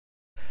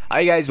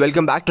Hi guys,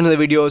 welcome back to the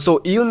video. So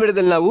ಈ ಒಂದು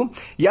ವಿಡಿಯೋದಲ್ಲಿ ನಾವು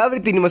ಯಾವ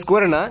ರೀತಿ ನಿಮ್ಮ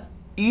ಸ್ಕೋರನ್ನು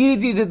ಈ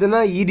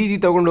ರೀತಿ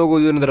ತೊಗೊಂಡು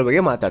ಹೋಗೋದು ಅನ್ನೋದ್ರ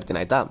ಬಗ್ಗೆ ಮಾತಾಡ್ತೀನಿ.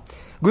 ಆಯಿತಾ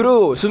ಗುರು,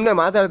 ಸುಮ್ಮನೆ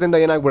ಮಾತಾಡ್ತಿಂದ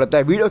ಏನಾಗ್ಬಿಡುತ್ತೆ,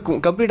 ವಿಡಿಯೋ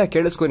ಕಂಪ್ಲೀಟಾಗಿ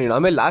ಕೇಳಿಸ್ಕೊಂಡು ನೀನು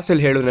ಆಮೇಲೆ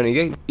ಲಾಸ್ಟಲ್ಲಿ ಹೇಳು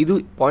ನನಗೆ ಇದು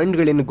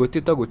ಪಾಯಿಂಟ್ಗಳೇನು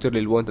ಗೊತ್ತಿತ್ತೋ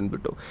ಗೊತ್ತಿರಲಿಲ್ವೋ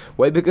ಅಂತಂದ್ಬಿಟ್ಟು.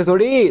 ವೈ ಬಿಕಾಸ್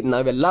ನೋಡಿ,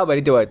 ನಾವೆಲ್ಲ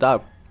ಬರಿತೀವಿ ಆಯಿತಾ,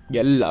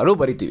 ಎಲ್ಲರೂ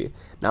ಬರಿತೀವಿ.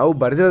 ನಾವು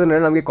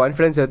ಬರೆದಿರೋದ್ರಿಂದ ನಮಗೆ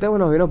ಕಾನ್ಫಿಡೆನ್ಸ್ ಇರುತ್ತೆ,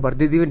 ನಾವೇನೋ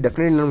ಬರ್ದಿದ್ದೀವಿ,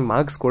 ಡೆಫಿನೆಟ್ಲಿ ನಮ್ಗೆ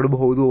ಮಾರ್ಕ್ಸ್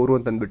ಕೊಡಬಹುದು ಅವರು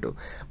ಅಂತಂದ್ಬಿಟ್ಟು.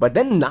 ಬಟ್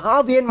ದೆನ್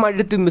ನಾವೇನು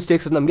ಮಾಡಿರ್ತೀವಿ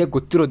ಮಿಸ್ಟೇಕ್ಸ್ ಅದು ನಮಗೆ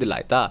ಗೊತ್ತಿರೋದಿಲ್ಲ.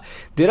 ಆಯಿತಾ,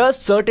 there are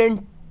certain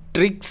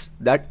tricks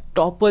that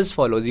toppers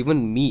follows,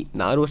 even me.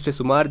 ನಾನು ಅಷ್ಟೇ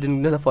ಸುಮಾರು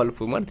ದಿನದಿಂದ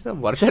ಫಾಲೋ ಮಾಡ್ತೀನಿ,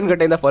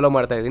 ವರ್ಷಗಟ್ಟೆಯಿಂದ ಫಾಲೋ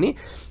ಮಾಡ್ತಾ ಇದ್ದೀನಿ.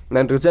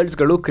 ನನ್ನ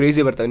ರಿಸಲ್ಟ್ಸ್ಗಳು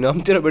ಕ್ರೇಜಿ ಬರ್ತವೆ,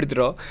 ನಂಬ್ತಿರೋ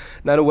ಬಿಡ್ತಿರೋ.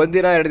 ನಾನು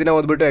ಒಂದಿನ 2 ದಿನ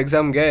ಓದ್ಬಿಟ್ಟು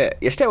ಎಕ್ಸಾಮ್ಗೆ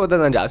ಎಷ್ಟೇ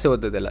ಓದೋದು, ನಾನು ಜಾಸ್ತಿ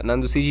ಓದೋದಿಲ್ಲ.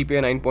 ನಂದು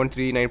CGPA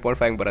 9.3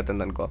 9.5 ಬರುತ್ತೆ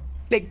ಅಂತ ಅನ್ಕೋ.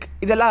 ಲೈಕ್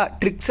ಇದೆಲ್ಲ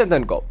ಟ್ರಿಕ್ಸ್ ಅಂತ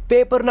ಅನ್ಕೋ.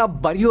 ಪೇಪರ್ನ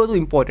ಬರೆಯೋದು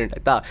ಇಂಪಾರ್ಟೆಂಟ್.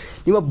 ಆಯಿತಾ,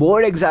 ನಿಮ್ಮ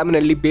ಬೋರ್ಡ್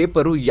ಎಕ್ಸಾಮಿನಲ್ಲಿ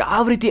ಪೇಪರು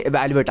ಯಾವ ರೀತಿ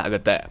ಎವ್ಯಾಲ್ಯೂಯೇಟ್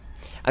ಆಗುತ್ತೆ,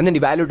 ಅಂದರೆ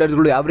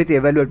ಇವ್ಯಾಲ್ಯೂಟರ್ಸ್ಗಳು ಯಾವ ರೀತಿ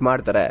ಎವ್ಯಾಲ್ಯೂಯೇಟ್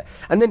ಮಾಡ್ತಾರೆ,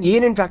 ಅಂದರೆ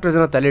ಏನೇನು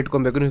ಫ್ಯಾಕ್ಟರ್ಸನ್ನು ತಲೆ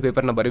ಇಟ್ಕೊಬೇಕು ನೀವು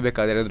ಪೇಪರ್ನ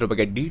ಬರೀಬೇಕಾದ್ರೆ ಅದ್ರ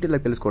ಬಗ್ಗೆ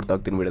ಡೀಟೇಲಾಗಿ ತಿಳಿಸ್ಕೊಡ್ತಾ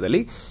ಹೋಗ್ತೀನಿ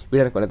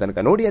ವಿಡಿಯೋನ ಕೊನೆ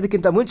ತನಕ ನೋಡಿ.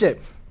 ಅದಕ್ಕಿಂತ ಮುಂಚೆ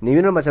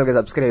ನೀವೇನೋ ನಮ್ಮ ಚಾನಲ್ಗೆ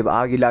ಸಬ್ಸ್ಕ್ರೈಬ್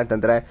ಆಗಿಲ್ಲ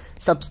ಅಂತಂದರೆ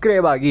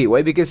ಸಬ್ಸ್ಕ್ರೈಬ್ ಆಗಿ.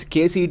 ವೈ ಬಿಕಾಸ್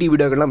KCET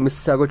ವಿಡಿಯೋಗಳನ್ನ ಮಿಸ್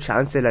ಆಗೋ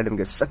ಚಾನ್ಸ್ ಇಲ್ಲ.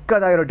 ನಿಮಗೆ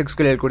ಸಕ್ಕತ್ತಾಗಿರೋ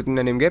ಟಿಪ್ಸ್ಗಳು ಹೇಳ್ಕೊಡ್ತೀನಿ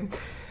ನಾನು ನಿಮಗೆ.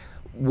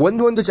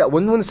 ಒಂದು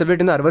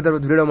ಸಬ್ಜೆಕ್ಟಿಂದ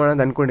 60 ವೀಡಿಯೋ ಮಾಡೋಣ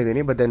ಅಂತ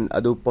ಅಂದ್ಕೊಂಡಿದ್ದೀನಿ. ಬಟ್ ದೆನ್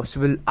ಅದು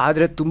ಪಾಸಿಬಲ್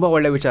ಆದರೆ ತುಂಬ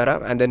ಒಳ್ಳೆ ವಿಚಾರ.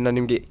 ಆ್ಯಂಡ್ ದೆನ್ ನಾನು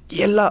ನಿಮಗೆ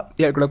ಎಲ್ಲ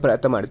ಹೇಳ್ಕೊಳಕ್ಕೆ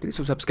ಪ್ರಯತ್ನ ಮಾಡ್ತೀನಿ.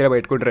 ಸೊ ಸಬ್ಸ್ಕ್ರೈಬ್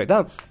ಇಟ್ಕೊಂಡ್ರೆ ಆಯಿತಾ.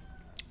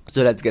 So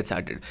let's get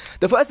started.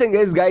 The first thing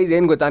is guys,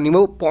 ಏನು ಗೊತ್ತಾ,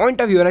 ನೀವು ಪಾಯಿಂಟ್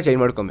ಆಫ್ ವ್ಯೂನ ಚೇಂಜ್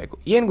ಮಾಡ್ಕೊಬೇಕು.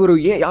 ಏನು ಗುರು,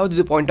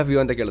 ಯಾವುದು ಪಾಯಿಂಟ್ ಆಫ್ ವ್ಯೂ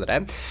ಅಂತ ಕೇಳಿದ್ರೆ,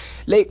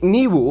 ಲೈಕ್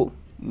ನೀವು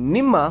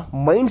ನಿಮ್ಮ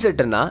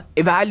ಮೈಂಡ್ಸೆಟ್ಟನ್ನು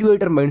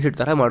ಎವ್ಯಾಲ್ಯೂಯೇಟರ್ ಮೈಂಡ್ಸೆಟ್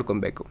ಥರ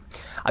ಮಾಡ್ಕೊಬೇಕು.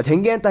 ಅದು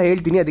ಹೆಂಗೆ ಅಂತ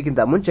ಹೇಳ್ತೀನಿ.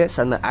 ಅದಕ್ಕಿಂತ ಮುಂಚೆ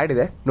ಸಣ್ಣ ಆ್ಯಡ್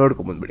ಇದೆ,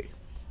 ನೋಡ್ಕೊಂಬಂದ್ಬಿಡಿ.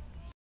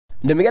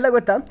 ನಿಮಗೆಲ್ಲ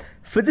ಗೊತ್ತಾ,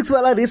 ಫಿಸಿಕ್ಸ್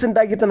ವಾಲ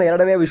ರೀಸೆಂಟಾಗಿ ತನ್ನ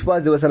 2ನೇ ವಿಶ್ವಾಸ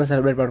ದಿವಸನ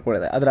ಸೆಲೆಬ್ರೇಟ್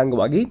ಮಾಡ್ಕೊಂಡಿದೆ. ಅದರ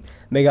ಅಂಗವಾಗಿ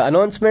mega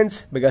announcements,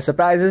 mega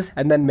surprises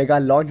and then mega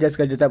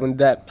ಲಾಂಚಸ್ಗಳ ಜೊತೆ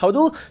ಬಂದಿದೆ.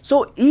 ಹೌದು, ಸೊ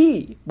ಈ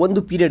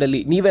ಒಂದು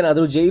ಪೀರಿಯಡಲ್ಲಿ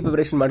ನೀವೇನಾದರೂ JEE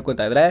ಪ್ರಿಪ್ರೇಷನ್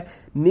ಮಾಡ್ಕೊತಾ ಇದ್ರೆ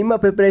ನಿಮ್ಮ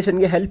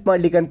ಪ್ರಿಪ್ರೇಷನ್ಗೆ ಹೆಲ್ಪ್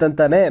ಮಾಡ್ಲಿಕ್ಕೆ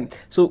ಅಂತಾನೆ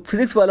ಸೊ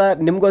ಫಿಸಿಕ್ಸ್ ವಾಲ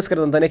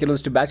ನಿಮಗೋಸ್ಕರ ಅಂತಾನೆ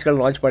ಕೆಲವಷ್ಟು ಬ್ಯಾಚ್ಗಳು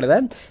ಲಾಂಚ್ ಮಾಡಿದೆ.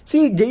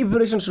 JEE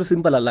ಪ್ರಿಪ್ರೇಷನ್ ಅಷ್ಟು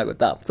ಸಿಂಪಲ್ ಅಲ್ಲ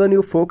ಗೊತ್ತಾ. ಸೊ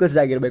ನೀವು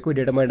ಫೋಕಸ್ಡ್ ಆಗಿರಬೇಕು,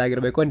 ಡಿಟರ್ಮೈಂಡ್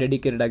ಆಗಿರಬೇಕು ಆ್ಯಂಡ್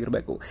ಡೆಡಿಕೇಟೆಡ್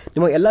ಆಗಿರಬೇಕು.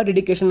 ನಿಮ್ಮ ಎಲ್ಲ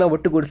ಡೆಡಿಕೇಶನ್ನ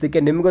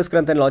ಒಟ್ಟುಗೂಡಿಸಲಿಕ್ಕೆ ನಿಮಗೋಸ್ಕರ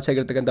ಅಂತ ಲಾಂಚ್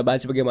ಆಗಿರ್ತಕ್ಕಂಥ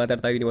ಬ್ಯಾಚ್ ಬಗ್ಗೆ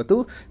ಮಾತಾಡ್ತಾ ಇದ್ದೀನಿ ಇವತ್ತು.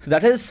 ಸೊ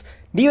ದಟ್ ಈಸ್,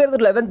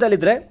 ನೀವೇನಾದರೂ 11th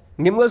ಇದ್ರೆ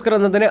ನಿಮಗೋಸ್ಕರ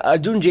ಅಂತಾನೆ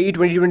ಅರ್ಜುನ್ JEE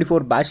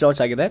 2024 ಬ್ಯಾಚ್ ಲಾಂಚ್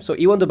ಆಗಿದೆ. ಸೊ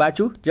ಈ ಒಂದು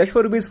ಬ್ಯಾಚು ಜಸ್ಟ್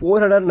ಫಾರ್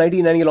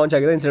 ₹499 ಲಾಂಚ್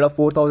ಆಗಿದೆ ಇನ್ಸ್ಟೆಡ್ ಆಫ್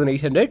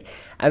 4800.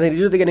 ಆ್ಯಂಡ್ ಇದ್ರ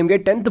ಜೊತೆಗೆ ನಿಮಗೆ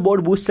 10th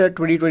board booster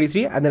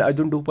 2023 and then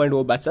Arjun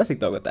 2.0 batch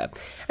ಸಿಗ್ತಾ ಹೋಗುತ್ತೆ.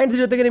 ಆ್ಯಂಡ್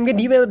ಇದ್ರ ಜೊತೆಗೆ ನಿಮಗೆ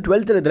ನೀವೇನಾದ್ರು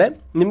 12th ಇದ್ರೆ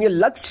ನಿಮಗೆ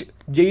ಲಕ್ಷ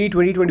JEE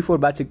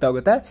 2024 ಬ್ಯಾಚ್ ಸಿಗ್ತಾ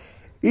ಹೋಗುತ್ತೆ.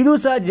 ಇದು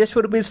ಸಹ ಜಸ್ಟ್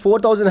ಫಾರ್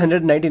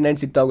 ₹4199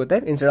 ಸಿಗ್ತಾ ಹೋಗುತ್ತೆ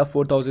ಇನ್ಸ್ಟೆಡ್ ಆಫ್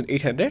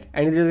 4800.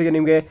 ಆ್ಯಂಡ್ ಇದ್ರ ಜೊತೆಗೆ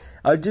ನಿಮಗೆ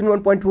Arjun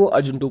 1.0,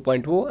 Arjun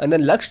 2.0 and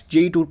then lakh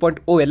JEE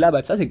 2.0 ಎಲ್ಲ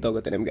ಬ್ಯಾಚ್ ಸಿಗ್ತಾ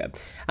ಹೋಗುತ್ತೆ ನಿಮಗೆ.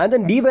 ಆ್ಯಂಡ್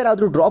ದೆನ್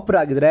ನೀವೇನಾದರೂ ಡ್ರಾಪರ್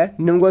ಆಗಿದ್ರೆ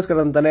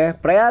ನಿಮಗೋಸ್ಕರ ಅಂತಾನೆ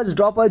ಪ್ರಯಾಸ್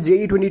ಡ್ರಾಪರ್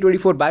JEE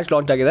 2024 ಬ್ಯಾಚ್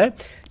ಲಾಂಚ್ ಆಗಿದೆ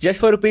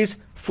ಜಸ್ಟ್ ಫಾರ್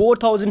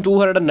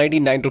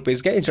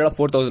 ₹4299 ಇನ್ಸ್ಟೆಡ್ ಆಫ್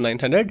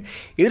 4900.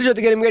 ಇದ್ರ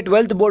ಜೊತೆಗೆ ನಿಮಗೆ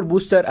 12th board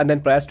booster and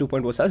then ಪ್ರಯಾಸ್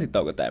 2.0 ಸಹ ಸಿಗ್ತಾ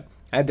ಹೋಗುತ್ತೆ.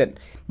 ಆ್ಯಂಡ್ ದೆನ್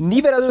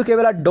ನೀವೇನಾದರೂ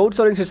ಕೇವಲ ಡೌಟ್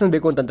ಸಾಲ್ವಿಂಗ್ ಸೆಷನ್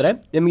ಬೇಕು ಅಂತಂದರೆ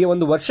ನಿಮಗೆ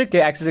ಒಂದು ವರ್ಷಕ್ಕೆ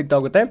ಆಕ್ಸೆಸ್ ಸಿಗ್ತಾ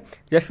ಹೋಗುತ್ತೆ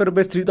ಜಸ್ಟ್ ಫಾರ್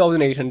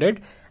 ₹3800.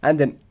 ಆ್ಯಂಡ್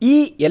ದೆನ್ ಈ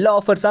ಎಲ್ಲ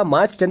ಆಫರ್ಸ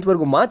ಮಾರ್ಚ್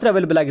 10th ಮಾತ್ರ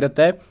ಅವೈಲೇಬಲ್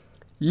ಆಗಿರುತ್ತೆ.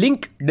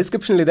 ಲಿಂಕ್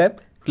ಡಿಸ್ಕ್ರಿಪ್ಷನಲ್ಲಿದೆ,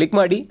 ಕ್ಲಿಕ್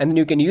ಮಾಡಿ. And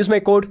you can use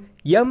my code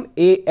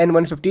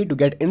MAN150 to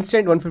get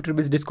instant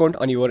 ₹150 discount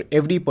on your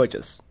every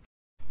purchase.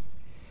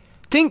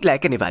 Think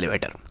like an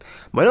evaluator.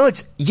 Manoj,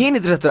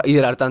 ಏನಿದ್ರ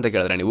ಇದರ ಅರ್ಥ ಅಂತ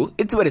ಕೇಳಿದ್ರೆ ನೀವು,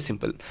 ಇಟ್ಸ್ ವೆರಿ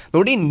ಸಿಂಪಲ್.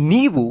 ನೋಡಿ,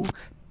 ನೀವು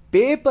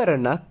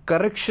ಪೇಪರನ್ನು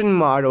ಕರೆಕ್ಷನ್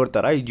ಮಾಡೋರ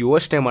ಥರ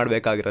ಯೋಚನೆ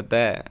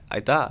ಮಾಡಬೇಕಾಗಿರುತ್ತೆ.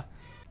 ಆಯಿತಾ,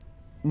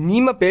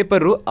 ನಿಮ್ಮ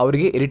ಪೇಪರು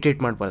ಅವರಿಗೆ ಇರಿಟೇಟ್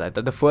ಮಾಡ್ಬಾರ್ದು.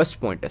 ಆಯಿತಾ, ದ ಫಸ್ಟ್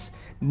ಪಾಯಿಂಟ್ ಇಸ್,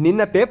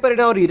 ನಿನ್ನ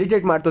ಪೇಪರನ್ನ ಅವ್ರು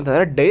ಇರಿಟೇಟ್ ಮಾಡ್ತು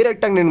ಅಂತಂದರೆ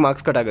ಡೈರೆಕ್ಟಾಗಿ ನಿನ್ನ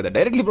ಮಾರ್ಕ್ಸ್ ಕಟ್ ಆಗುತ್ತೆ.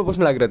 ಡೈರೆಕ್ಟ್ಲಿ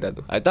ಪ್ರಪೋರ್ಷನಲ್ ಆಗಿರುತ್ತೆ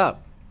ಅದು. ಆಯಿತಾ,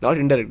 ನಾಟ್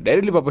ಇಂಡೈರೆಕ್ಟ್,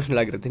 ಡೈರೆಕ್ಟ್ಲಿ ಪ್ರಪೋರ್ಷನಲ್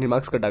ಆಗಿರುತ್ತೆ, ನಿಮ್ಮ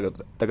ಮಾರ್ಕ್ಸ್ ಕಟ್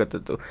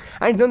ತಗತ್ತದ್ದು.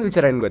 ಆ್ಯಂಡ್ ಇನ್ನೊಂದು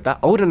ವಿಚಾರ ಏನು ಗೊತ್ತಾ,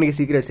 ಅವ್ರು ನನಗೆ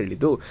ಸೀಕ್ರೆಟ್ಸ್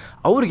ಹೇಳಿದ್ದು,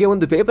 ಅವರಿಗೆ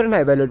ಒಂದು ಪೇಪರನ್ನ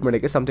ಎವ್ಯಾಲ್ಯೂಯೇಟ್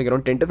ಮಾಡೋಕ್ಕೆ ಸಮಥಿಂಗ್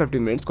ಅರೌಂಡ್ 10 to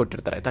 15 ಮಿನಿಟ್ಸ್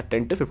ಕೊಟ್ಟಿರ್ತಾರೆ. ಆಯಿತಾ,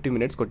 10 to 15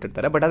 ಮಿನಿಟ್ಸ್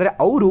ಕೊಟ್ಟಿರ್ತಾರೆ. ಬಟ್ ಆದರೆ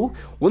ಅವರು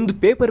ಒಂದು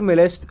ಪೇಪರ್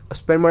ಮೇಲೆ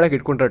ಸ್ಪೆಂಡ್ ಮಾಡೋಕ್ಕೆ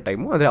ಇಟ್ಕೊಂಡಿರೋ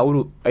ಟೈಮು, ಅಂದರೆ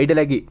ಅವರು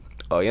ಐಡಿಯಲಾಗಿ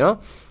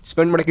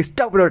ಸ್ಪೆಂಡ್ ಮಾಡೋಕ್ಕೆ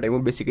ಇಷ್ಟಪಡೋ ಟೈಮು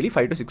ಬೇಸಿಕಲಿ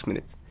 5 to 6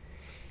 ಮಿನಿಟ್ಸ್.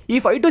 ಈ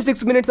 5 to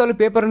 6 ಮಿನಿಟ್ಸ್ ಅವ್ರ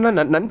ಪೇಪರನ್ನು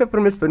ನನ್ನ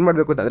ಪೇಪರ್ ಮೇಲೆ ಸ್ಪೆಂಡ್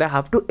ಮಾಡಬೇಕು ಅಂತಂದರೆ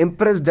have to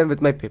Impress them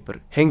with my paper.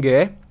 ಹೆಂಗೆ?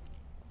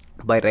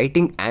 By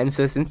writing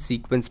answers in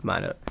sequence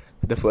manner.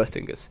 The first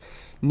thing is,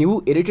 ನೀವು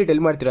ಇರಿಟೇಟ್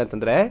ಎಲ್ಲಿ ಮಾಡ್ತೀರಾ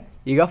ಅಂತಂದರೆ,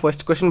 ಈಗ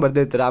ಫಸ್ಟ್ ಕ್ವಶನ್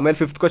ಬರ್ದಿರ್ತೀರ, ಆಮೇಲೆ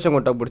 5th ಕ್ವಶನ್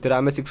ಹೊಂಟೋಗ್ಬಿಡ್ತೀರಾ,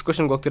 ಆಮೇಲೆ 6th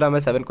ಕ್ವಶನ್ಗೆ ಹೋಗ್ತೀರಾ,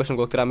 ಆಮೇಲೆ 7th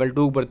ಕ್ವಶನ್ಗೆ ಹೋಗ್ತೀರಾ, ಆಮೇಲೆ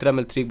 2ಗೆ ಬರ್ತೀರಾ,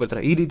 ಆಮೇಲೆ 3ಗೆ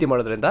ಬರ್ತೀರಾ. ಈ ರೀತಿ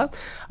ಮಾಡೋದ್ರಿಂದ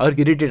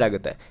ಅವ್ರಿಗೆ ಇರಿಟೇಟ್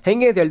ಆಗುತ್ತೆ.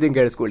 ಹೆಂಗೆ ಅಂತ ಹೇಳ್ತೀನಿ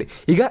ಕೇಳಿಸ್ಕೊಳ್ಳಿ.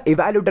 ಈಗ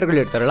ಇವ್ಯಾಲ್ಯೂಟರ್ಗಳು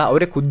ಇರ್ತಾರಲ್ಲ,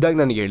 ಅವರೇ ಖುದ್ದಾಗಿ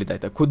ನನಗೆ ಹೇಳಿದ್ದು.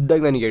 ಆಯಿತಾ,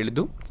 ಖುದ್ದಾಗಿ ನನಗೆ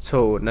ಹೇಳಿದ್ದು. ಸೊ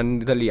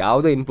ನನ್ನ ಇದರಲ್ಲಿ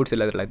ಯಾವುದೇ ಇನ್ಪುಟ್ಸ್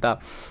ಇಲ್ಲ ಇದ್ರಲ್ಲಿ. ಆಯಿತಾ,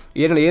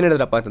 ಏನು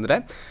ಹೇಳಿದ್ರಪ್ಪ ಅಂತಂದರೆ,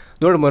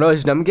 ನೋಡಿ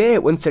ಮನೋಜ್, ನಮಗೆ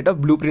ಒಂದು ಸೆಟ್ ಆಫ್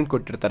ಬ್ಲೂ ಪ್ರಿಂಟ್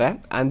ಕೊಟ್ಟಿರ್ತಾರೆ.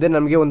 ಆ್ಯಂಡ್ ದೆನ್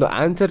ನಮಗೆ ಒಂದು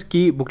ಆನ್ಸರ್ ಕೀ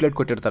ಬುಕ್ಲೆಟ್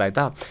ಕೊಟ್ಟಿರ್ತಾರೆ.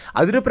 ಆಯಿತಾ,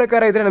 ಅದ್ರ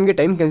ಪ್ರಕಾರ ಇದ್ದರೆ ನಮಗೆ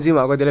ಟೈಮ್ ಕನ್ಸ್ಯೂಮ್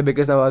ಆಗೋದಿಲ್ಲ.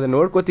 ಬಿಕಾಸ್ ನಾವು ಅದನ್ನು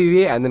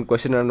ನೋಡ್ಕೋತೀವಿ, ಆ್ಯಂಡ್ ದೆನ್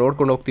ಕ್ವಶನ್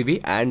ನೋಡ್ಕೊಂಡು ಹೋಗ್ತೀವಿ,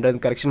 ಆ್ಯಂಡ್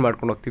ಅದನ್ನು ಕರೆಕ್ಷನ್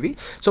ಮಾಡ್ಕೊಂಡು ಹೋಗ್ತೀವಿ.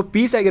 ಸೊ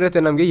ಪೀಸ್ ಆಗಿರುತ್ತೆ,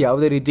 ನಮಗೆ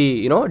ಯಾವುದೇ ರೀತಿ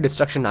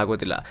ಡಿಸ್ಟ್ರಾಕ್ಷನ್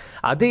ಆಗೋದಿಲ್ಲ.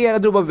 ಅದೇ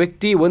ಯಾರಾದರೂ ಒಬ್ಬ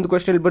ವ್ಯಕ್ತಿ ಒಂದು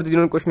ಕ್ವಶನ್ ಇಲ್ಲಿ ಬರ್ತಿದ್ದು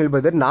ಇನ್ನೊಂದು ಕ್ವಶನ್ ಇಲ್ಲಿ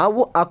ಬರ್ತಾರೆ, ನಾವು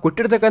ಆ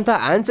ಕೊಟ್ಟಿರ್ತಕ್ಕಂಥ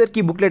ಆನ್ಸರ್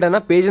ಕೀ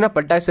ಬುಕ್ಲೆಟನ್ನು ಪೇಜನ್ನ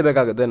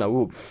ಪಟ್ಟಾಯಿಸಬೇಕಾಗುತ್ತೆ.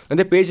 ನಾವು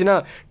ಅಂದರೆ ಪೇಜನ್ನ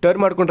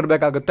ಟರ್ನ್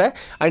ಮಾಡ್ಕೊಂಡಿರ್ಬೇಕಾಗುತ್ತೆ.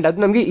 ಆ್ಯಂಡ್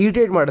ಅದು ನಮಗೆ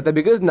ಇರಿಟೇಟ್ ಮಾಡುತ್ತೆ.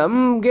 ಬಿಕಾಸ್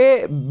ನಮಗೆ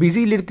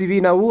ಬ್ಯುಸಿಲಿರ್ತೀವಿ,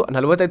 ನಾವು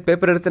 45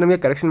 ಪೇಪರ್ ಇರುತ್ತೆ ನಮಗೆ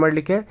ಕರೆಕ್ಷನ್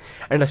ಮಾಡಲಿಕ್ಕೆ.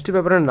 ಆ್ಯಂಡ್ ಅಷ್ಟು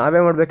ಪೇಪರನ್ನು ನಾವೇ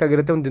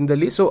ಮಾಡಬೇಕಾಗಿರುತ್ತೆ ಒಂದು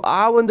ದಿನದಲ್ಲಿ. ಸೊ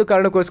ಆ ಒಂದು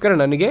ಕಾರಣಕ್ಕೋಸ್ಕರ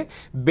ನನಗೆ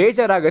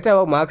ಬೇಜಾರಾಗುತ್ತೆ,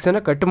 ಅವಾಗ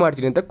ಮಾರ್ಕ್ಸನ್ನು ಕಟ್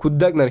ಮಾಡ್ತೀನಿ ಅಂತ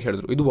ಖುದ್ದಾಗಿ ನಾನು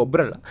ಹೇಳಿದ್ರು. ಇದು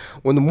ಒಬ್ಬರಲ್ಲ,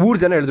 ಒಂದು 3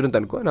 ಜನ ಹೇಳಿದ್ರು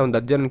ಅಂತ ಅನ್ಕೋ. ನಾನು ಒಂದು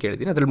 10 ಜನ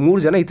ಕೇಳಿದ್ದೀನಿ, ಅದ್ರಲ್ಲಿ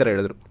 3 ಜನ ಈ ಥರ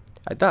ಹೇಳಿದ್ರು.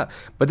 ಆಯಿತಾ.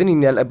 ಬಟ್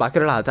ಇನ್ನೆಲ್ಲ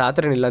ಬಾಕಿರೋಲ್ಲ ಆ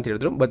ಥರ ಇಲ್ಲ ಅಂತ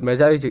ಹೇಳಿದ್ರು. ಬಟ್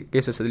ಮೆಜಾರಿಟಿ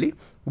ಕೇಸಸಲ್ಲಿ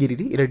ಈ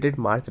ರೀತಿ ಇರಿಟೇಟ್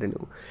ಮಾಡ್ತೀರಿ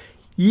ನೀವು.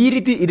 ಈ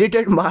ರೀತಿ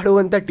ಇರಿಟೇಟ್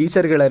ಮಾಡುವಂಥ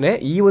ಟೀಚರ್ಗಳನ್ನೇ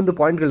ಈ ಒಂದು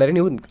ಪಾಯಿಂಟ್ಗಳನ್ನೇ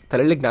ನೀವು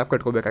ತಲೆಯಲ್ಲಿ ಜ್ಞಾಪಕ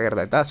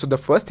ಇಟ್ಕೋಬೇಕಾಗಿರೋದು ಆಯಿತಾ. So the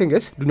first thing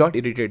is do not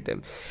irritate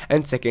them.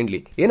 And secondly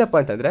ಏನಪ್ಪ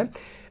ಅಂತಂದರೆ,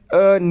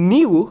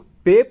 ನೀವು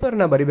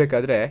ಪೇಪರ್ನ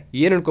ಬರಿಬೇಕಾದ್ರೆ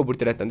ಏನು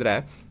ಅನ್ಕೊಬಿಡ್ತೀರ ಅಂತಂದರೆ,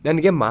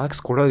 ನನಗೆ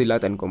ಮಾರ್ಕ್ಸ್ ಕೊಡೋದಿಲ್ಲ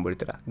ಅಂತ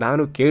ಅನ್ಕೊಂಡ್ಬಿಡ್ತೀರ.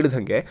 ನಾನು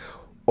ಕೇಳಿದಂಗೆ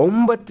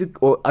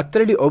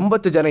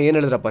 9 ಜನ ಏನು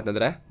ಹೇಳಿದ್ರಪ್ಪ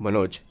ಅಂತಂದರೆ,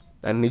 ಮನೋಜ್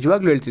ನಾನು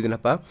ನಿಜವಾಗ್ಲೂ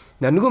ಹೇಳ್ತಿದ್ದೀನಪ್ಪ,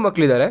 ನನಗೂ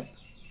ಮಕ್ಕಳಿದ್ದಾರೆ,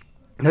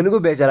 ನನಗೂ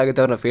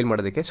ಬೇಜಾರಾಗುತ್ತೆ ಅವ್ರನ್ನ ಫೇಲ್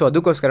ಮಾಡೋದಕ್ಕೆ. ಸೊ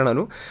ಅದಕ್ಕೋಸ್ಕರ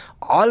ನಾನು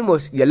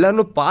ಆಲ್ಮೋಸ್ಟ್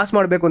ಎಲ್ಲರನ್ನೂ ಪಾಸ್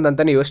ಮಾಡಬೇಕು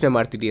ಅಂತಲೇ ಯೋಚನೆ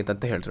ಮಾಡ್ತೀನಿ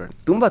ಅಂತ ಹೇಳಿದ್ರು.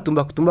 ತುಂಬ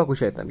ತುಂಬ ತುಂಬ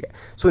ಖುಷಿ ಆಯ್ತು ನನಗೆ.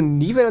 ಸೊ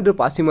ನೀವೇನಾದರೂ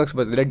ಪಾಸಿಂಗ್ ಮಾರ್ಕ್ಸ್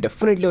ಬಂದಿದ್ರೆ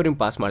ಡೆಫಿನೆಟ್ಲಿ ಅವ್ರಿಗೆ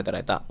ಪಾಸ್ ಮಾಡ್ತಾರೆ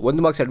ಆಯಿತಾ.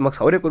 1 ಮಾರ್ಕ್ಸ್ 2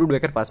 ಮಾರ್ಕ್ಸ್ ಅವರೇ ಕೊಟ್ಟು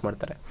ಬೇಕಾದ್ರೆ ಪಾಸ್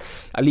ಮಾಡ್ತಾರೆ.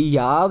 ಅಲ್ಲಿ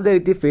ಯಾವುದೇ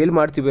ರೀತಿ ಫೇಲ್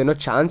ಮಾಡ್ತೀವಿ ಅನ್ನೋ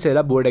ಚಾನ್ಸೇ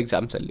ಇಲ್ಲ board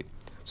ಎಕ್ಸಾಮ್ಸಲ್ಲಿ.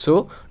 So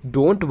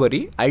don't worry,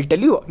 I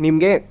tell you.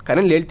 ನಿಮಗೆ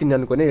ಕರೆಂಟ್ ಹೇಳ್ತೀನಿ,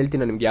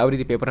 ಹೇಳ್ತೀನಿ ನಿಮ್ಗೆ ಯಾವ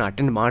ರೀತಿ ಪೇಪರ್ನ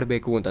ಅಟೆಂಡ್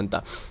ಮಾಡಬೇಕು ಅಂತ.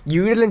 ಈ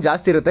ವಿಡಿಯೋದಲ್ಲಿ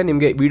ಜಾಸ್ತಿ ಇರುತ್ತೆ.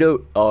 ನಿಮಗೆ ವಿಡಿಯೋ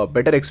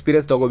ಬೆಟರ್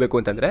ಎಕ್ಸ್ಪೀರಿಯನ್ಸ್ ತೊಗೋಬೇಕು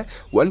ಅಂತಂದರೆ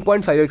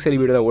 1.5x ಈ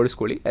ವಿಡಿಯೋನ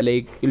ಓಡಿಸ್ಕೊಳ್ಳಿ.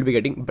 Like will be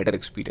getting better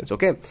experience.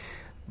 Okay,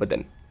 but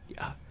then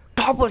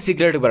topper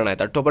ಸೀಕ್ರೆಟ್ಗೆ ಬರೋಣ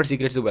ಆಯಿತಾ. ಟಾಪರ್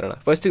ಸೀಕ್ರೆಟ್ಸ್ಗೆ ಬರೋಣ.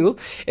 First thing,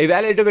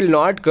 ಎವ್ಯಾಲ್ಯೂಟರ್ will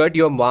not cut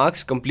your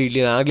marks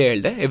completely. ನಾನು ಆಗಲೇ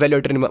ಹೇಳಿದೆ,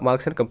 ಎವ್ಯಾಲ್ಯೂಟರ್ ನಿಮ್ಮ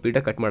ಮಾರ್ಕ್ಸನ್ನು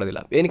ಕಂಪ್ಲೀಟಾಗಿ ಕಟ್ ಮಾಡೋದಿಲ್ಲ.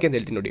 ಏನಕ್ಕೆ ಅಂತ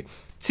ಹೇಳ್ತೀನಿ ನೋಡಿ.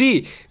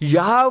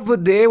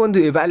 ಯಾವುದೇ ಒಂದು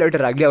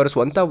ಎವ್ಯಾಲ್ಯೂಟರ್ ಆಗಲಿ ಅವರ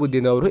ಸ್ವಂತ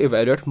ಬುದ್ಧಿಯಿಂದ ಅವರು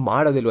ಎವ್ಯಾಲ್ಯೂಟ್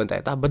ಮಾಡೋದಿಲ್ಲ ಅಂತ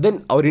ಆಯಿತಾ. ಬಟ್ ದೆನ್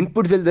ಅವ್ರ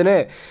ಇನ್ಪುಟ್ಸ್ ಇಲ್ದೇ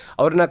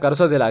ಅವ್ರನ್ನ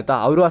ಕರೆಸೋದಿಲ್ಲ ಆಯಿತಾ.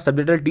 ಅವರು ಆ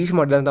ಸಬ್ಜೆಕ್ಟಲ್ಲಿ ಟೀಚ್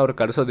ಮಾಡಿಲ್ಲ ಅಂತ ಅವ್ರು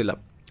ಕರೆಸೋದಿಲ್ಲ.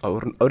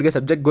 ಅವ್ರಿಗೆ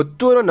ಸಬ್ಜೆಕ್ಟ್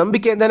ಗೊತ್ತು ಅನ್ನೋ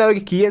ನಂಬಿಕೆಯಿಂದಲೇ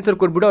ಅವ್ರಿಗೆ ಕೀ ಆನ್ಸರ್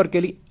ಕೊಟ್ಬಿಟ್ಟು ಅವ್ರ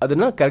ಕೈಲಿ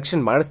ಅದನ್ನು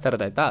ಕರೆಕ್ಷನ್ ಮಾಡಿಸ್ತಾ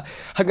ಇರೋದಾಯ್ತಾ.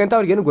 ಹಾಗಂತ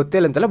ಅವ್ರಿಗೇನು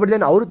ಗೊತ್ತಿಲ್ಲ ಅಂತಲ್ಲ. ಬಟ್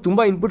ದೆನ್ ಅವರು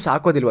ತುಂಬ ಇನ್ಪುಟ್ಸ್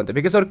ಹಾಕೋದಿಲ್ವಂತೆ.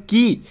 ಬಿಕಾಸ್ ಅವ್ರ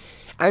ಕೀ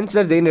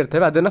ಆನ್ಸರ್ಸ್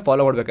ಏನಿರ್ತವೆ ಅದನ್ನು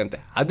ಫಾಲೋ ಮಾಡಬೇಕಂತೆ.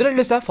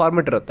 ಅದರಲ್ಲಿ ಸಹ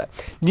ಫಾರ್ಮೆಟ್ ಇರುತ್ತೆ.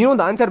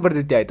 ನೀವೊಂದು ಆನ್ಸರ್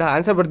ಬರ್ದಿತ್ತೀಯ ಆಯಿತಾ,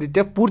 ಆನ್ಸರ್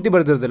ಬರ್ದಿತ್ತೀಯ ಪೂರ್ತಿ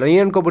ಬರ್ದಿರೋದಿಲ್ಲ,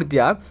 ನೀನು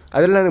ಅನ್ಕೊಬಿಡ್ತೀಯಾ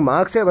ಅದರಲ್ಲಿ ನನಗೆ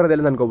ಮಾರ್ಕ್ಸೇ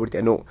ಬರೋದಿಲ್ಲ ಅಂತ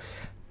ಅನ್ಕೊಬಿಡ್ತೀಯ. ನೋ,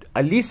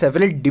 ಅಲ್ಲಿ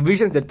ಸೆವೆರಲ್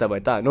ಡಿವಿಷನ್ಸ್ ಇರ್ತವೆ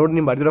ಆಯಿತಾ. ನೋಡಿ,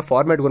 ನೀವು ಬರ್ದಿರೋ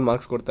ಫಾರ್ಮೆಟ್ಗೆ 1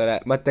 ಮಾರ್ಕ್ಸ್ ಕೊಡ್ತಾರೆ,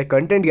 ಮತ್ತು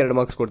ಕಂಟೆಂಟ್ಗೆ 2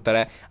 ಮಾರ್ಕ್ಸ್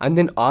ಕೊಡ್ತಾರೆ, and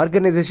then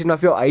organisation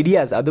of your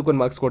ideas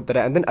ಅದಕ್ಕೊಂದು ಮಾರ್ಕ್ಸ್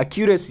ಕೊಡ್ತಾರೆ, ಆ್ಯಂಡ್ ದೆನ್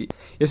ಅಕ್ಯುರೇಸಿ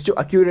ಎಷ್ಟು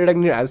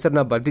ಅಕ್ಯುರೇಟಾಗಿ ನೀವು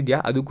ಆನ್ಸರ್ನ ಬರ್ದಿದ್ಯಾ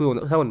ಅದಕ್ಕೂ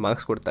ಸಹ 1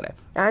 ಮಾರ್ಕ್ಸ್ ಕೊಡ್ತಾರೆ.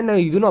 ಆ್ಯಂಡ್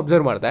ನಾನು ಇದನ್ನು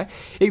ಅಬ್ಸರ್ವ್ ಮಾಡಿದೆ.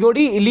 ಈಗ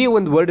ನೋಡಿ, ಇಲ್ಲಿ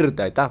ಒಂದು ವರ್ಡ್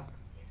ಇರುತ್ತೆ ಆಯಿತಾ.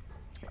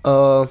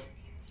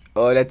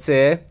 ಲೆಟ್ಸ್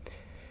ಸೇ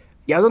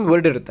ಯಾವುದೊಂದು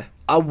ವರ್ಡ್ ಇರುತ್ತೆ.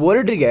 ಆ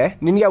ವರ್ಡ್ಗೆ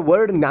ನಿನಗೆ ಆ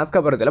ವರ್ಡ್ ಜ್ಞಾಪಕ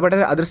ಬರೋದಿಲ್ಲ, ಬಟ್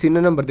ಅದ್ರ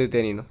ಸಿನೋನಿಮ್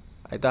ಬರ್ದಿರ್ತೀಯ ನೀನು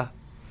ಆಯಿತಾ.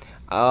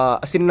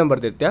 ಸಿನೋನಿಮ್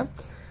ಬರ್ದಿರ್ತೀಯ.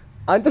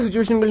 ಅಂಥ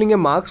ಸಿಚುವೇಷನ್ಗಳು ನಿಮಗೆ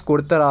ಮಾರ್ಕ್ಸ್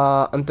ಕೊಡ್ತಾರಾ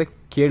ಅಂತ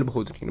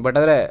ಕೇಳಬಹುದು ನೀನು. ಬಟ್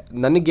ಆದರೆ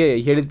ನನಗೆ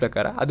ಹೇಳಿದ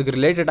ಪ್ರಕಾರ ಅದಕ್ಕೆ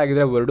ರಿಲೇಟೆಡ್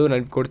ಆಗಿದ್ರೆ ವರ್ಡು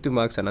ನನಗೆ ಕೊಡ್ತೀವಿ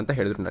ಮಾರ್ಕ್ಸ್ ಅಂತ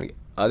ಹೇಳಿದ್ರು ನನಗೆ.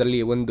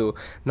 ಅದರಲ್ಲಿ ಒಂದು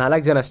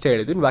 4 ಜನ ಅಷ್ಟೇ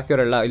ಹೇಳಿದ್ರು.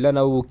 ಬಾಕಿಯವರೆಲ್ಲ ಇಲ್ಲ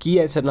ನಾವು ಕೀ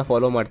ಆನ್ಸರ್ನ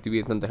ಫಾಲೋ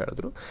ಮಾಡ್ತೀವಿ ಅಂತ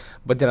ಹೇಳಿದ್ರು.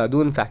 ಬಟ್ ದೆನ್ ಅದು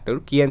ಒಂದು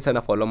ಫ್ಯಾಕ್ಟರು, ಕೀ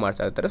ಆನ್ಸರ್ನ ಫಾಲೋ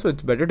ಮಾಡ್ತಾ ಇರ್ತಾರೆ. So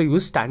it's better to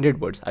use standard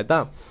words ಆಯಿತಾ.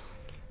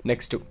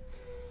 ನೆಕ್ಸ್ಟು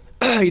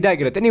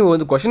ಇದಾಗಿರುತ್ತೆ. ನೀವು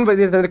ಒಂದು ಕ್ವಶನ್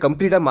ಬರೆದಿರ್ತಾರೆ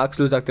ಕಂಪ್ಲೀಟಾಗಿ ಮಾರ್ಕ್ಸ್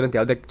ಲೂಸ್ ಆಗ್ತಿರೋ ಅಂತ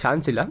ಯಾವುದೇ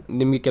ಚಾನ್ಸ್ ಇಲ್ಲ.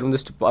 ನಿಮಗೆ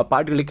ಕೆಲವೊಂದಷ್ಟು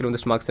ಪಾರ್ಟ್ಗಳಿಗೆ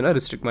ಕೆಲವೊಂದಷ್ಟು ಮಾರ್ಕ್ಸನ್ನು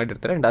ರಿಸ್ಟ್ರಿಕ್ಟ್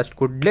ಮಾಡಿರ್ತಾರೆ. ಆ್ಯಂಡ್ ಅಷ್ಟು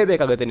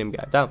ಕೊಡಲೇಬೇಕಾಗುತ್ತೆ ನಿಮಗೆ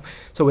ಆಯಿತಾ.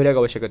 ಸೊ ಬರೆಯೋಕೆ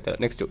ಅವಶ್ಯಕತೆ.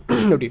 ನೆಕ್ಸ್ಟು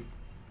ನೋಡಿ,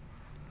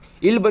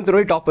 ಇಲ್ಲಿ ಬಂತು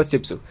ನೋಡಿ ಟಾಪರ್ಸ್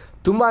ಟಿಪ್ಸು.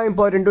 ತುಂಬ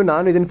ಇಂಪಾರ್ಟೆಂಟು.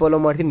 ನಾನು ಇದನ್ನು ಫಾಲೋ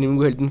ಮಾಡ್ತೀನಿ,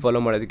 ನಿಮಗೂ ಹೇಳ್ತೀನಿ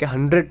ಫಾಲೋ ಮಾಡೋದಕ್ಕೆ.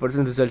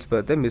 100% ರಿಸಲ್ಟ್ಸ್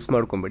ಬರುತ್ತೆ. ಮಿಸ್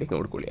ಮಾಡ್ಕೊಂಬೇಡಿ,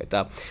 ನೋಡ್ಕೊಳ್ಳಿ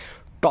ಆಯಿತಾ.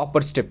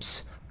 ಟಾಪರ್ಸ್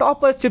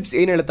ಟಿಪ್ಸ್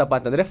ಏನು ಹೇಳುತ್ತಪ್ಪ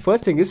ಅಂತಂದರೆ,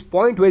 first thing is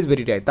point wise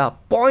ಬರೀರಿ ಆಯಿತಾ.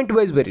 ಪಾಯಿಂಟ್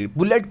ವೈಸ್ ಬರೀರಿ.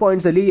 ಬುಲೆಟ್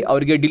ಪಾಯಿಂಟ್ಸಲ್ಲಿ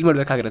ಅವರಿಗೆ ಡೀಲ್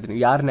ಮಾಡಬೇಕಾಗಿರುತ್ತೆ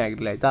ನೀವು ಯಾರನ್ನೇ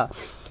ಆಗಿರಲಿ ಆಯಿತಾ.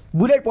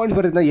 ಬುಲೆಟ್ ಪಾಯಿಂಟ್ಸ್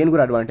ಬರೋದ್ರಿಂದ ಏನು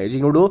ಕೂಡ ಅಡ್ವಾಂಟೇಜ್.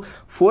 ಈಗ ನೋಡು,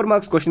 4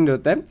 ಮಾರ್ಕ್ಸ್ ಕ್ವಶನ್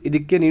ಇರುತ್ತೆ,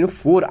 ಇದಕ್ಕೆ ನೀನು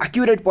 4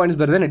 ಅಕ್ಯುರೇಟ್ ಪಾಯಿಂಟ್ಸ್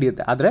ಬರೆದೇ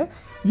ನಡೆಯುತ್ತೆ. ಆದರೆ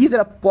ಈ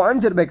ಥರ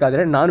ಪಾಯಿಂಟ್ಸ್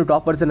ಇರಬೇಕಾದ್ರೆ ನಾನು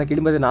ಟಾಪರ್ಸನ್ನು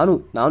ಕೇಳಿ ಮತ್ತೆ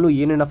ನಾನು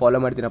ಏನನ್ನ ಫಾಲೋ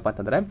ಮಾಡ್ತೀನಪ್ಪ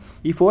ಅಂತಂದರೆ,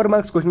 ಈ 4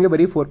 ಮಾರ್ಕ್ಸ್ ಕ್ವಶನ್ಗೆ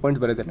ಬರೀ 4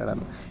 ಪಾಯಿಂಟ್ಸ್ ಬರೋದಿಲ್ಲ.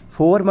 ನಾನು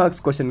 4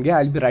 ಮಾರ್ಕ್ಸ್ ಕ್ವಶನ್ಗೆ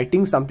I will be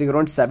writing something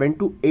around 7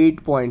 to 8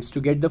 points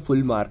to get the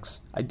full marks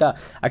ಆಯಿತಾ.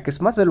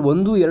 ಅಕಸ್ಮಾತ್ ಅಲ್ಲಿ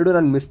 1-2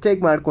 ನಾನು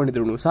ಮಿಸ್ಟೇಕ್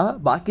ಮಾಡ್ಕೊಂಡಿದ್ರು ಸಹ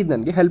ಬಾಕಿದ್ದು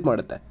ನನಗೆ ಹೆಲ್ಪ್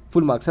ಮಾಡುತ್ತೆ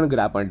ಫುಲ್ ಮಾರ್ಕ್ಸನ್ನು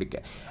ಗ್ರ್ಯಾಪ್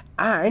ಮಾಡಲಿಕ್ಕೆ.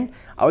 ಆ್ಯಂಡ್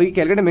ಅವ್ರಿಗೆ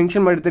ಕೆಳಗಡೆ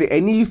ಮೆನ್ಷನ್ ಮಾಡಿರ್ತಾರೆ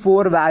ಎನಿ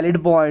 4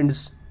 ವ್ಯಾಲಿಡ್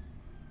ಪಾಯಿಂಟ್ಸ್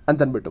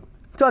ಅಂತಂದ್ಬಿಟ್ಟು.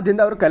 ಸೊ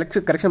ಅದರಿಂದ ಅವರು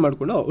ಕರೆಕ್ಷನ್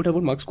ಮಾಡಿಕೊಂಡು ಔಟ್ ಆಫ್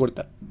ಮಾರ್ಕ್ಸ್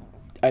ಕೊಡ್ತಾರೆ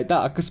ಆಯಿತಾ.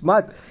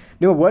 ಅಕಸ್ಮಾತ್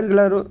ನೀವು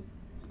ವರ್ಡ್ಗಳಾದ್ರು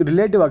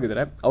ರಿಲೇಟಿವ್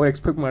ಆಗಿದ್ದಾರೆ ಅವ್ರು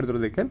ಎಕ್ಸ್ಪೆಕ್ಟ್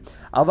ಮಾಡಿರೋದಕ್ಕೆ,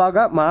 ಆವಾಗ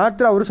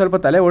ಮಾತ್ರ ಅವರು ಸ್ವಲ್ಪ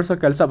ತಲೆ ಓಡಿಸೋ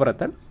ಕೆಲಸ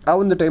ಬರುತ್ತೆ. ಆ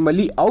ಒಂದು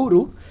ಟೈಮಲ್ಲಿ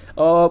ಅವರು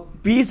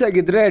ಪೀಸ್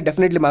ಆಗಿದ್ದರೆ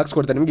ಡೆಫಿನೆಟ್ಲಿ ಮಾರ್ಕ್ಸ್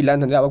ಕೊಡ್ತಾರೆ ನಿಮ್ಗೆ. ಇಲ್ಲ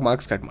ಅಂತಂದರೆ ಅವಾಗ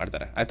ಮಾರ್ಕ್ಸ್ ಕಟ್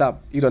ಮಾಡ್ತಾರೆ ಆಯಿತಾ.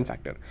 ಇದೊಂದು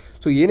ಫ್ಯಾಕ್ಟರ್.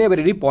 ಸೊ ಏನೇ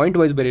ಬರೀರಿ ಪಾಯಿಂಟ್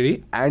ವೈಸ್ ಬರೀರಿ.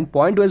 ಆ್ಯಂಡ್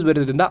ಪಾಯಿಂಟ್ ವೈಸ್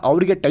ಬರೋದ್ರಿಂದ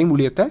ಅವರಿಗೆ ಟೈಮ್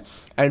ಉಳಿಯುತ್ತೆ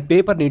ಆ್ಯಂಡ್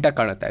ಪೇಪರ್ ನೀಟಾಗಿ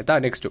ಕಾಣುತ್ತೆ ಆಯಿತಾ.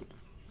 ನೆಕ್ಸ್ಟು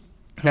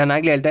ನಾನು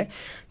ಆಗಲೇ ಹೇಳ್ದೆ,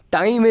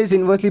 time is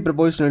inversely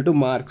proportional two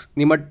marks.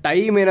 ನಿಮ್ಮ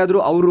ಟೈಮ್ ಏನಾದರೂ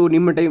ಅವರು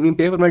ನಿಮ್ಮ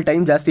ಪೇಪರ್ ಮೇಲೆ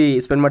ಟೈಮ್ ಜಾಸ್ತಿ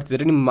ಸ್ಪೆಂಡ್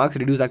ಮಾಡ್ತಿದ್ರೆ ನಿಮ್ಮ ಮಾರ್ಕ್ಸ್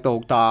ರಿಡ್ಯೂಸ್ ಆಗ್ತಾ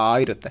ಹೋಗ್ತಾ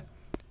ಇರುತ್ತೆ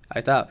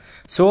ಆಯಿತಾ.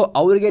 ಸೊ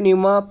ಅವರಿಗೆ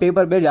ನಿಮ್ಮ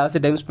ಪೇಪರ್ ಮೇಲೆ ಜಾಸ್ತಿ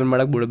ಟೈಮ್ ಸ್ಪೆಂಡ್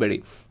ಮಾಡೋಕ್ಕೆ ಬಿಡಬೇಡಿ.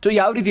 ಸೊ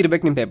ಯಾವ ರೀತಿ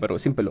ಇರಬೇಕು ನಿಮ್ಮ ಪೇಪರು?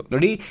 ಸಿಂಪಲ್ಲು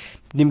ನೋಡಿ,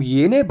 ನಿಮ್ಗೆ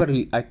ಏನೇ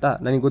ಬರಲಿ ಆಯಿತಾ,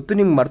 ನನಗೆ ಗೊತ್ತು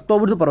ನಿಮ್ಗೆ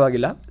ಮರ್ತೋಗ್ಬಿಟ್ಟು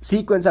ಪರವಾಗಿಲ್ಲ,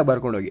 ಸೀಕ್ವೆನ್ಸಾಗಿ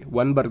ಬರ್ಕೊಂಡೋಗಿ.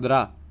 1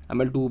 ಬರೆದ್ರಾ,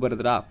 ಆಮೇಲೆ 2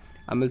 ಬರೆದ್ರಾ,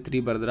 ಆಮೇಲೆ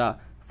 3 ಬರೆದ್ರಾ,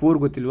 4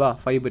 ಗೊತ್ತಿಲ್ವಾ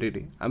 5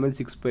 ಬರೀರಿ, ಆಮೇಲೆ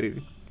 6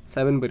 ಬರೀರಿ,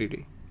 7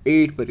 ಬರೀರಿ,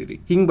 8 ಬರೀರಿ,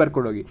 ಹಿಂಗೆ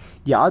ಬರ್ಕೊಂಡೋಗಿ.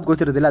 ಯಾವ್ದು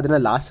ಗೊತ್ತಿರೋದಿಲ್ಲ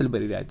ಅದನ್ನು ಲಾಸ್ಟಲ್ಲಿ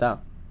ಬರೀರಿ ಆಯಿತಾ.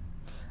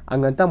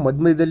 ಹಂಗಂತ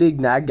ಮಧ್ಯದಲ್ಲಿ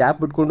ಗ್ಯಾಪ್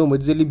ಬಿಟ್ಕೊಂಡು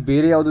ಮಧ್ಯದಲ್ಲಿ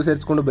ಬೇರೆ ಯಾವುದು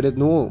ಸೇರಿಸ್ಕೊಂಡು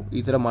ಬರೆಯೋದು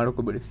ಈ ಥರ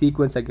ಮಾಡ್ಕೋಬೇಡಿ.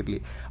 ಸೀಕ್ವೆನ್ಸ್ ಆಗಿರಲಿ.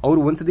 ಅವರು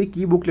ಒಂದ್ಸತಿ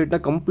ಕೀ ಬುಕ್ಲೆಟ್ನ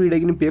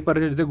ಕಂಪ್ಲೀಟಾಗಿ ನಿಮ್ಮ ಪೇಪರ್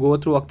ಜೊತೆ ಗೋ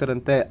ಥ್ರೂ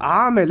ಆಗ್ತಾರಂತೆ.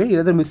 ಆಮೇಲೆ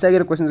ಏನಾದರೂ ಮಿಸ್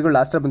ಆಗಿರೋ ಕ್ವಶನ್ಸ್ಗಳು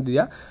ಲಾಸ್ಟಲ್ಲಿ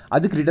ಬಂದಿದೆಯಾ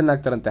ಅದಕ್ಕೆ ರಿಟರ್ನ್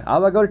ಆಗ್ತಾರಂತೆ.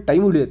 ಆವಾಗ ಅವ್ರು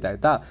ಟೈಮ್ ಉಳಿಯುತ್ತೆ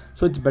ಆಯಿತಾ.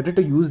 So it's better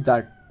to use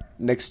that.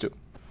 Next,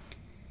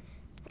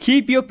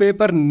 keep your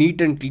paper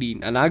neat and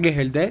clean. ನಾನು ಆಗಲೇ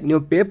ಹೇಳಿದೆ,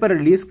 ನೀವು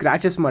ಪೇಪರಲ್ಲಿ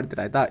ಸ್ಕ್ರ್ಯಾಚಸ್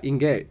ಮಾಡ್ತೀರಾ ಆಯಿತಾ,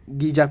 ಹಿಂಗೆ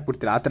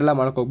ಗೀಜಾಕ್ಬಿಡ್ತೀರಾ, ಆ ಥರ ಎಲ್ಲ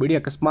ಮಾಡೋಕ್ಕೋಗ್ಬೇಡಿ.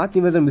 ಅಕಸ್ಮಾತ್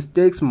ನೀವೇನಾದರೂ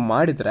ಮಿಸ್ಟೇಕ್ಸ್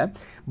ಮಾಡಿದರೆ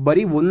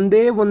ಬರೀ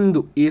ಒಂದೇ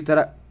ಒಂದು ಈ ಥರ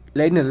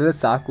ಲೈನಲ್ಲಿದ್ರೆ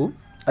ಸಾಕು,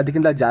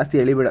 ಅದಕ್ಕಿಂತ ಜಾಸ್ತಿ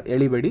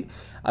ಎಳಿಬೇಡಿ.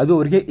 ಅದು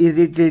ಅವ್ರಿಗೆ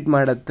ಇರಿಟೇಟ್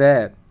ಮಾಡುತ್ತೆ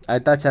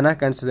ಆಯಿತಾ, ಚೆನ್ನಾಗಿ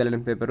ಕಾಣಿಸೋದಿಲ್ಲ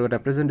ನಿಮ್ಮ paper.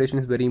 Representation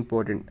is very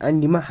important. And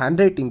ನಿಮ್ಮ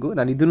ಹ್ಯಾಂಡ್ ರೈಟಿಂಗು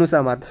ನಾನು ಇದನ್ನು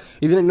ಸಹ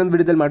ಇದನ್ನು ಇನ್ನೊಂದು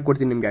ವಿಡಿಯೋದಲ್ಲಿ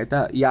ಮಾಡ್ಕೊಡ್ತೀನಿ ನಿಮಗೆ,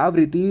 ಆಯಿತಾ. ಯಾವ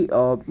ರೀತಿ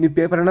ನೀವು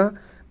ಪೇಪರನ್ನ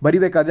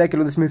ಬರಿಬೇಕಾದ್ರೆ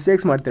ಕೆಲವೊಂದಿಷ್ಟು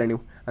ಮಿಸ್ಟೇಕ್ಸ್ ಮಾಡ್ತೀರಾ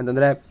ನೀವು,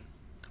 ಅಂತಂದರೆ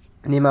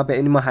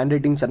ನಿಮ್ಮ ಹ್ಯಾಂಡ್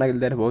ರೈಟಿಂಗ್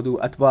ಚೆನ್ನಾಗಿಲ್ಲದೆ ಇರಬಹುದು,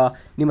 ಅಥವಾ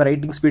ನಿಮ್ಮ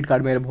ರೈಟಿಂಗ್ ಸ್ಪೀಡ್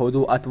ಕಡಿಮೆ ಇರಬಹುದು,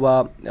 ಅಥವಾ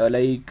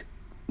ಲೈಕ್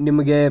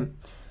ನಿಮಗೆ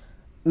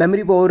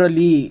ಮೆಮರಿ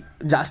ಪವರಲ್ಲಿ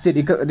ಜಾಸ್ತಿ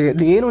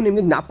ಏನೋ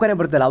ನಿಮಗೆ ಜ್ಞಾಪಕನೇ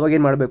ಬರ್ತಾಯಿಲ್ಲ, ಅವಾಗ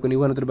ಏನು ಮಾಡಬೇಕು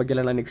ನೀವು ಅನ್ನೋದ್ರ ಬಗ್ಗೆ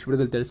ಎಲ್ಲ ನಾನು ನೆಕ್ಸ್ಟ್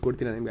ವಿಡಿಯೋದಲ್ಲಿ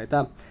ತಿಳಿಸ್ಕೊಡ್ತೀನಿ ನಿಮಗೆ,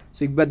 ಆಯಿತಾ.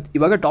 ಸೊ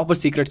ಇವಾಗ ಟಾಪರ್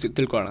ಸೀಕ್ರೆಟ್ಸ್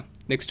ತಿಳ್ಕೊಳ್ಳೋಣ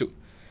ನೆಕ್ಸ್ಟು.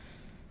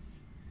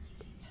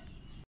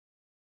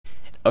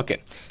 ಓಕೆ,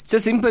 ಸೊ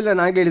ಸಿಂಪಲ್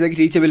ನಾನು ಹೇಳಿದಾಗ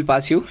reachable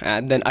passive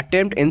and then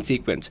attempt in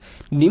sequence.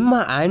 ನಿಮ್ಮ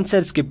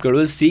ಆನ್ಸರ್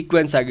ಸ್ಕಿಪ್ಗಳು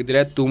ಸೀಕ್ವೆನ್ಸ್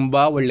ಆಗಿದ್ದರೆ ತುಂಬ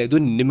ಒಳ್ಳೆಯದು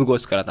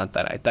ನಿಮಗೋಸ್ಕರ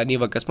ಅಂತಾರೆ, ಆಯಿತಾ.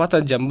 ನೀವು ಅಕಸ್ಮಾತ್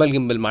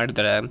ಗಿಂಬಲ್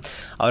ಮಾಡಿದರೆ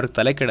ಅವ್ರಿಗೆ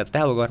ತಲೆ ಕೆಡುತ್ತೆ,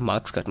 ಅವಾಗ ಅವ್ರು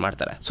ಮಾರ್ಕ್ಸ್ ಕಟ್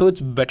ಮಾಡ್ತಾರೆ. So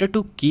it's better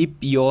to keep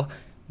your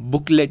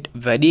booklet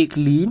very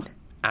clean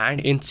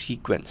and in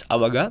sequence.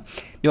 ಆವಾಗ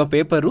ನಿಮ್ಮ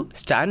ಪೇಪರು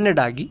ಸ್ಟ್ಯಾಂಡರ್ಡ್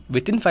ಆಗಿ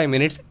ವಿತಿನ್ 5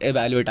 minutes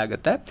ಎವ್ಯಾಲ್ಯೂಯೇಟ್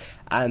ಆಗುತ್ತೆ,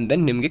 ಆ್ಯಂಡ್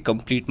ದೆನ್ ನಿಮಗೆ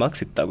ಕಂಪ್ಲೀಟ್ ಮಾರ್ಕ್ಸ್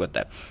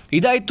ಸಿಗ್ತಾಗುತ್ತೆ.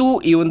 ಇದಾಯಿತು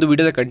ಈ ಒಂದು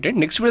ವಿಡಿಯೋದ ಕಂಟೆಂಟ್.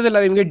 ನೆಕ್ಸ್ಟ್ ವಿಡಿಯೋದಲ್ಲಿ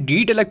ನಾನು ನಿಮಗೆ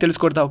ಡೀಟೇಲಾಗಿ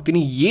ತಿಳಿಸ್ಕೊಡ್ತಾ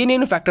ಹೋಗ್ತೀನಿ,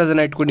 ಏನೇನು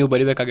ಫ್ಯಾಕ್ಟರ್ಸನ್ನು ಇಟ್ಕೊಂಡು ನೀವು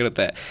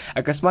ಬರೀಬೇಕಾಗಿರುತ್ತೆ.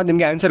 ಅಕಸ್ಮಾತ್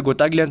ನಿಮಗೆ ಆನ್ಸರ್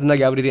ಗೊತ್ತಾಗಲಿ ಅಂತಂದಾಗ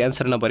ಯಾವ ರೀತಿ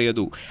ಆನ್ಸರ್ನ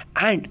ಬರೆಯೋದು,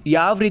 ಆ್ಯಂಡ್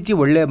ಯಾವ ರೀತಿ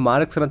ಒಳ್ಳೆಯ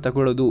ಮಾರ್ಕ್ಸನ್ನು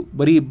ತಗೊಳ್ಳೋದು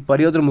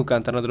ಬರೆಯೋದ್ರ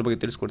ಮುಖಾಂತರ ಅನ್ನೋದ್ರ ಬಗ್ಗೆ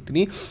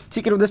ತಿಳಿಸ್ಕೊಡ್ತೀನಿ.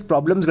 ಕೆಲವೊಂದಷ್ಟು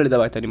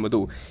ಪ್ರಾಬ್ಲಮ್ಸ್ಗಳಿದಾವೆ, ಆಯಿತಾ.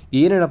 ನಿಮ್ಮದು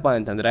ಏನೇನಪ್ಪ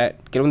ಅಂತಂದರೆ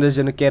ಕೆಲವೊಂದಷ್ಟು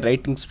ಜನಕ್ಕೆ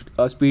ರೈಟಿಂಗ್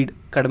ಸ್ಪೀಡ್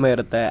ಕಡಿಮೆ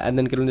ಇರುತ್ತೆ, ಆ್ಯಂಡ್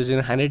ದೆನ್ ಕೆಲವೊಂದಷ್ಟು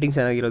ಜನ ಹ್ಯಾಂಡ್ ರೈಟಿಂಗ್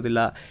ಚೆನ್ನಾಗಿರೋದಿಲ್ಲ,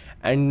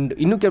 ಆ್ಯಂಡ್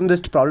ಇನ್ನೂ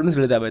ಕೆಲವೊಂದಷ್ಟು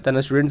ಪ್ರಾಬ್ಲಮ್ಸ್ಗಳಿದ್ದಾವೆ, ಆಯಿತಾ.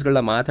 ನಾನು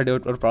ಸ್ಟೂಡೆಂಟ್ಸ್ಗಳನ್ನ ಮಾತಾಡಿ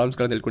ಅವ್ರ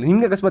ಪ್ರಾಬ್ಲಮ್ಸ್ಗಳನ್ನ ತಿಳ್ಕೊಂಡು,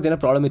 ನಿಮಗೆ ಅಕಸ್ಮಾತ್ ಏನೋ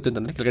ಪ್ರಾಬ್ಲಮ್ ಇತ್ತು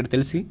ಅಂತಂದರೆ ಕೆಳಗಡೆ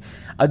ತಿಳಿಸಿ,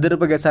 ಅದರ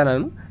ಬಗ್ಗೆ ಸಹ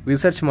ನಾನು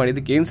ರಿಸರ್ಚ್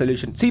ಮಾಡಿದ್ದಕ್ಕೆ ಏನು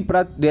solution.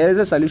 There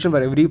is a solution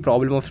for every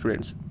problem of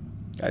students,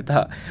 ಆಯಿತಾ.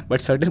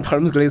 ಬಟ್ ಸರ್ಟನ್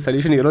ಪ್ರಾಬ್ಲಮ್ಸ್ಗಳಿಗೆ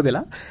ಸೊಲ್ಯೂಷನ್ ಇರೋದಿಲ್ಲ.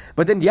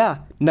 ಬಟ್ ದೆನ್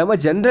ನಮ್ಮ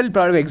ಜನರಲ್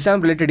ಪ್ರಾಬ್ಲಮ್ ಎಕ್ಸಾಮ್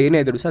ರಿಲೇಟೆಡ್ ಏನೇ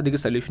ಇದ್ರು ಸಹ ಅದಕ್ಕೆ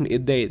ಸೊಲ್ಯೂಷನ್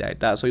ಇದ್ದೇ ಇದೆ,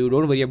 ಆಯಿತಾ. So you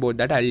don't worry about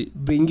that. I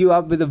bring you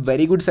up with a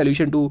very good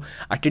solution to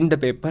attend the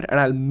paper,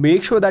 and I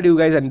make sure that you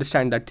guys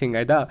understand that thing,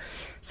 ಆಯಿತಾ.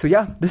 So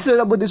this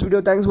is about this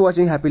video. Thanks for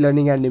watching. Happy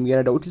learning. And ನಿಮಗೆ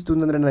ಏನೋ doubts ಇತ್ತು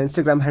ಅಂದರೆ ನನ್ನ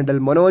Instagram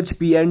handle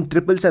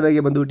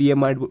ManojPN777 ಬಂದು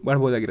DM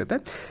ಮಾಡ್ಬೋದಾಗಿರುತ್ತೆ.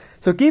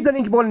 So keep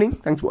learning, keep learning.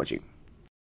 Thanks for watching.